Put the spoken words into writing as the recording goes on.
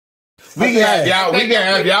We can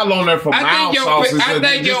have y'all on there for mild sauces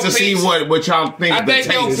just to see what y'all think. I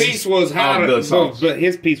think your piece was hotter, but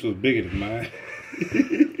his piece was bigger than mine.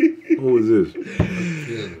 Who is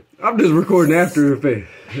this? I'm just recording after effect,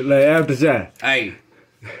 like after shot. Hey,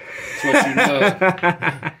 that's what you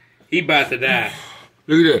know. He about to die.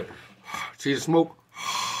 Look at that. See the smoke?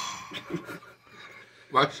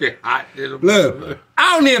 My shit hot. Look,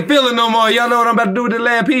 I don't even feel it no more. Y'all know what I'm about to do with the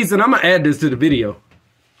last piece, and I'm gonna add this to the video.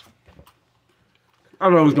 I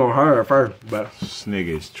don't know who's gonna hurt first, but this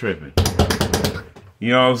nigga is tripping. You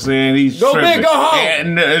know what I'm saying? He's go tripping. big, go home.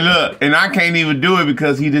 And look, and I can't even do it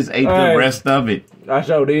because he just ate the rest of it. I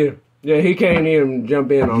sure did. Yeah, he can't even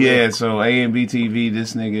jump in on that. Yeah, so A&B TV,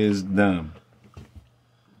 this nigga is dumb.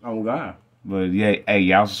 Oh God. But yeah, hey,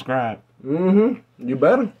 y'all subscribe. Mm-hmm. You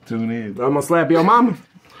better. Tune in. I'm gonna slap your mama.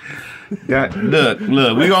 Look,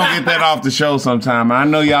 we gonna get that off the show sometime. I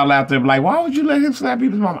know y'all out there be like, why would you let him slap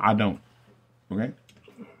people's mama? I don't. Okay?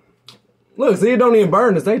 Look, see, it don't even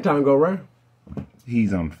burn the same time go round.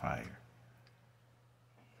 He's on fire.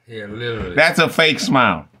 Yeah, literally. That's a fake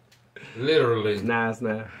smile. Literally. Nah, it's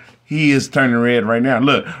not. He is turning red right now.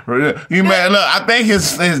 Look, you man. Look, I think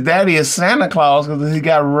his daddy is Santa Claus because he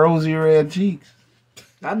got rosy red cheeks.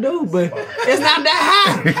 I do, but it's not that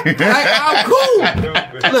high. Like, I'm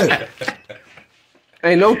cool. Look,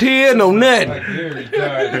 ain't no tear, no nothing.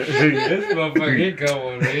 This motherfucker, he come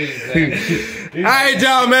on anything. All right,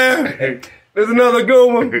 y'all, man. There's another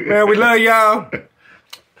good one, man. We love y'all.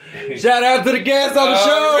 Shout out to the guests on the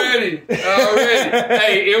show. Already.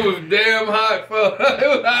 Hey, it was damn hot for. It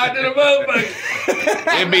was hot to the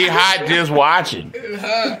motherfucker. It be hot just watching. It was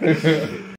hot.